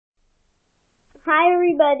Hi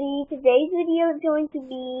everybody, today's video is going to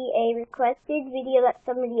be a requested video that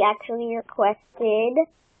somebody actually requested.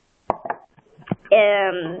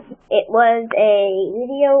 It was a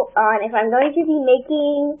video on if I'm going to be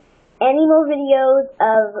making any more videos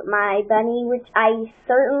of my bunny, which I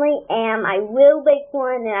certainly am. I will make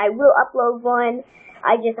one and I will upload one.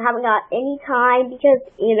 I just haven't got any time because,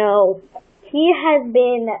 you know, he has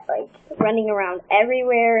been like running around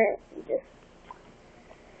everywhere.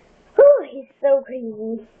 He's so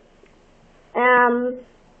crazy.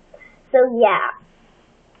 So yeah.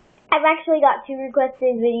 I've actually got 2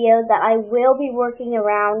 requested videos that I will be working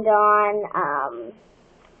around on.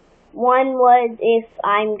 One was if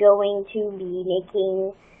I'm going to be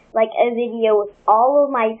making like a video with all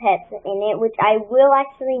of my pets in it, which I will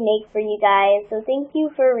actually make for you guys. So thank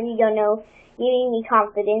you for, giving me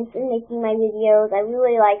confidence in making my videos. I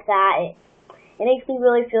really like that. It makes me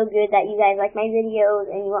really feel good that you guys like my videos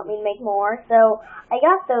and you want me to make more. So I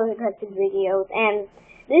got those requested videos, and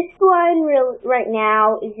this one right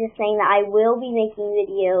now is just saying that I will be making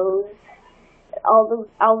videos, all the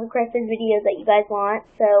requested videos that you guys want.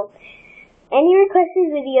 So any requested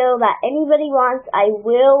video that anybody wants, I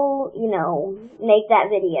will, make that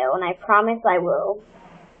video, and I promise I will.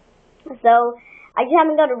 So I just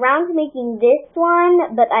haven't got around to making this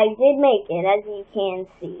one, but I did make it, as you can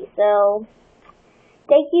see. So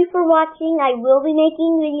thank you for watching. I will be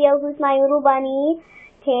making videos with my little bunny,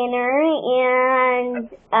 Tanner, and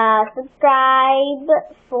subscribe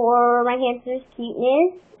for my hamster's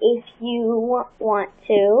cuteness if you want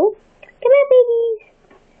to. Come here, babies.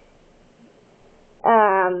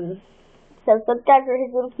 So subscribe for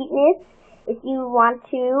his little cuteness if you want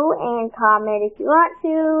to, and comment if you want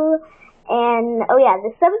to. And, oh yeah,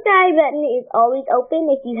 the subscribe button is always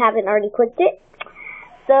open if you haven't already clicked it.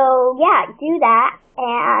 So, yeah, do that,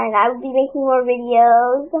 and I will be making more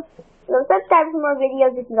videos. So subscribe for more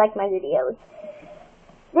videos if you like my videos.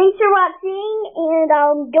 Thanks for watching, and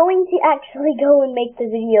I'm going to actually go and make the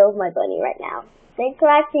video of my bunny right now. Thanks for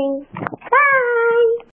watching. Bye!